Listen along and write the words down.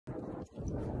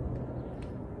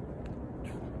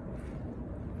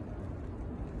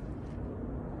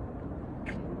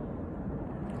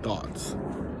thoughts.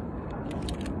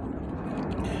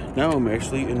 Now I'm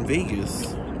actually in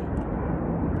Vegas.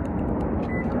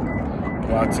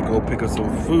 About to go pick up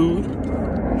some food.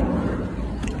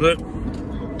 But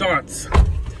thoughts.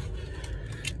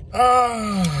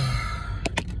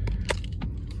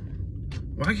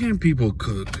 Why can't people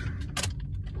cook?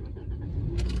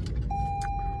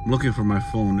 I'm looking for my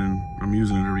phone and I'm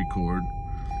using it to record.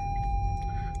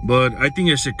 But I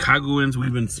think as Chicagoans,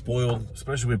 we've been spoiled,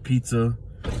 especially with pizza.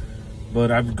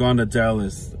 But I've gone to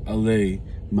Dallas, LA,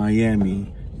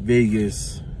 Miami,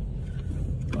 Vegas.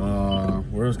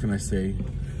 Where else can I say?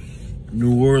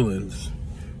 New Orleans.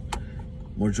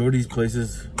 Majority of these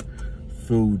places,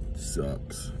 food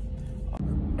sucks.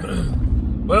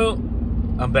 Well,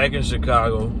 I'm back in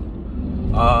Chicago.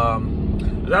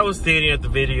 As I was stating at the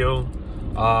video,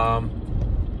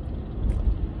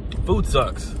 food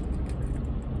sucks.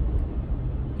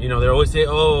 You know, they always say,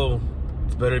 oh,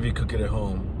 it's better if you cook it at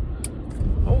home.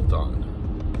 Hold on.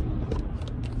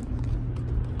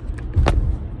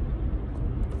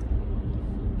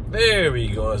 There we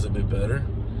go, that's a bit better.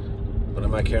 But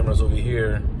my camera's over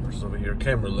here. Where's over here?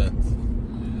 Camera lens.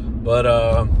 But,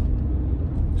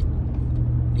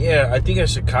 yeah, I think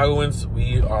as Chicagoans,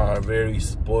 we are very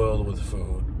spoiled with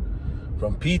food.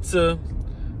 From pizza,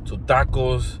 to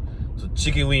tacos, to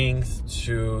chicken wings,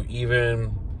 to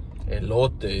even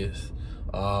elotes.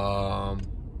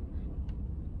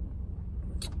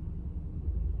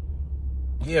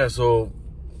 Yeah, so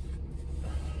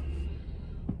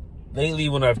lately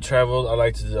when I've traveled, I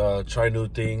like to try new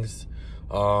things.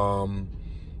 I'm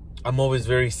always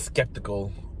very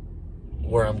skeptical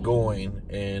where I'm going,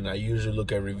 and I usually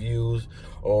look at reviews,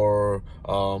 or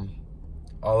I'll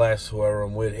ask whoever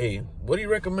I'm with, hey, what do you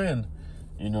recommend?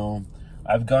 You know,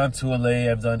 I've gone to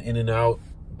LA, I've done In-N-Out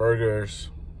burgers,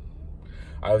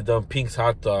 I've done Pink's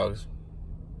hot dogs,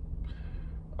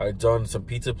 I've done some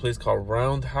pizza place called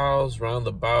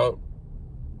Roundabout.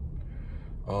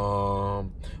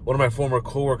 One of my former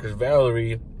co-workers,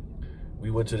 Valerie,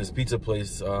 we went to this pizza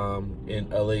place in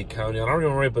LA County. I don't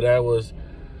remember right, but that was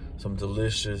some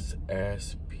delicious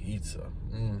ass pizza.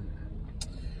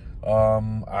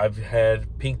 I've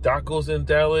had Pink Tacos in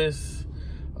Dallas.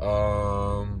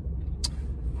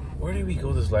 Where did we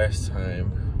go this last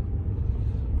time?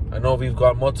 I know we've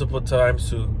gone multiple times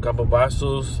to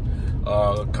Camposanos,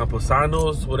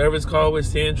 whatever it's called, with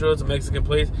Sandra. It's a Mexican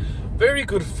place. Very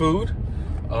good food.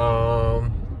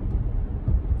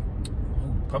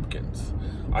 Pumpkins.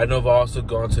 I know I've also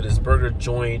gone to this burger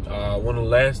joint one of the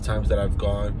last times that I've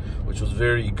gone, which was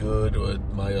very good with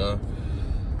my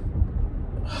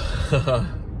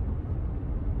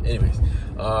anyways,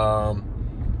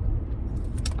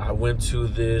 I went to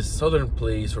this southern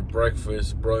place for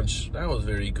breakfast, brunch. That was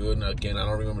very good. And again, I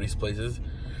don't remember these places.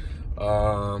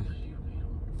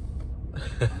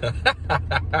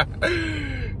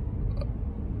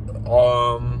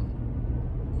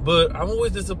 But I'm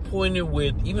always disappointed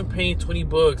with even paying 20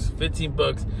 bucks, 15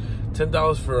 bucks,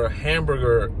 $10 for a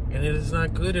hamburger, and it is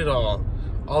not good at all.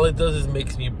 All it does is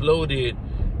makes me bloated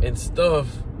and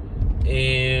stuff,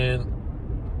 and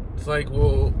it's like,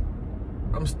 well,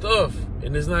 I'm stuffed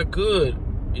and it's not good.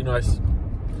 You know,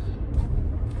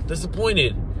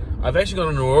 disappointed. I've actually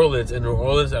gone to New Orleans. In New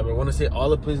Orleans, I want to say all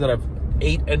the places that I've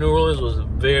ate in New Orleans was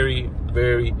very,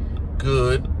 very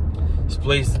good. This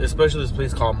place, especially this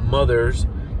place called Mother's.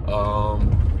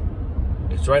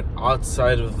 It's right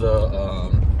outside of the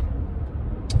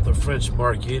French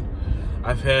Market.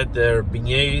 I've had their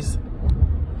beignets.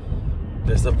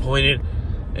 Disappointed.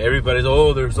 Everybody's,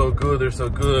 oh, they're so good, they're so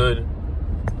good.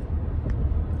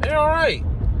 They're all right.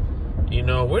 You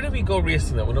know, where did we go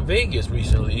recently? I went to Vegas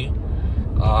recently.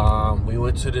 We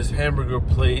went to this hamburger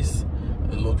place.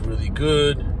 It looked really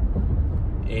good,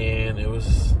 and it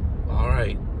was all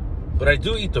right. But I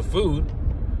do eat the food.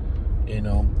 You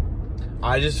know,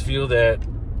 I just feel that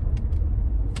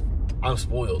I'm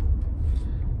spoiled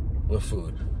with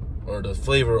food, or the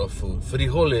flavor of food.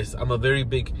 Frijoles. I'm a very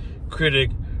big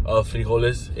critic of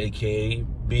frijoles, aka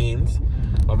beans.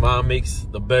 My mom makes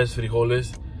the best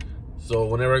frijoles. So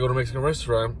whenever I go to a Mexican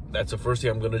restaurant, that's the first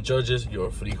thing I'm gonna judge is your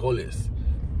frijoles.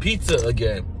 Pizza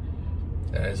again.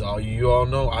 As you all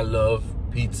know, I love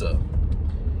pizza.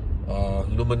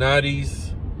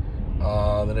 Illuminati's.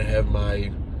 Then I have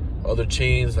my other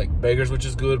chains like Beggars, which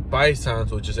is good.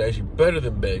 Paisans, which is actually better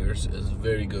than Beggars, is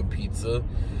very good pizza.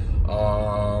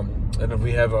 And then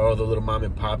we have our other little mom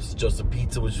and pops, Just a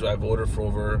Pizza, which I've ordered for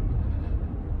over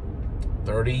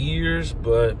 30 years,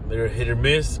 but they're hit or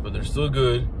miss, but they're still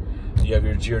good. You have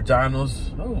your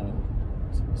Giordano's. Oh,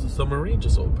 it's a submarine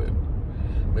just opened.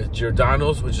 With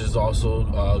Giordano's, which is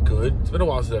also good. It's been a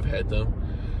while since I've had them.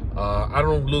 I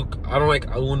don't like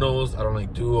unos. I don't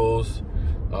like duos.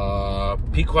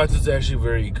 Pequots is actually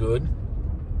very good.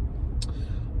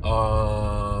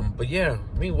 But yeah,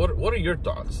 I mean, what are your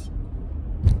thoughts?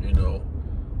 You know,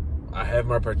 I have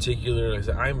my particular. Like I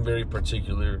said, I'm very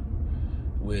particular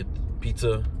with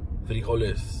pizza,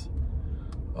 frijoles,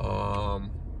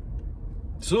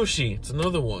 sushi. It's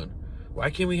another one. Why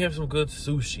can't we have some good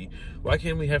sushi? Why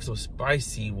can't we have some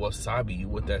spicy wasabi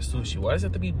with that sushi? Why does it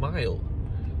have to be mild?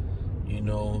 You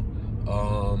know,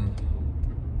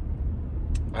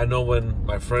 I know when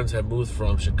my friends have moved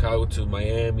from Chicago to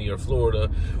Miami or Florida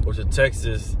or to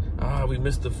Texas, we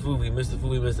miss the food, we miss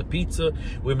the pizza,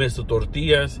 we miss the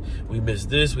tortillas, we miss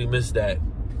this, we miss that.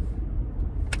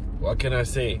 What can I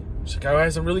say? Chicago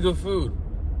has some really good food.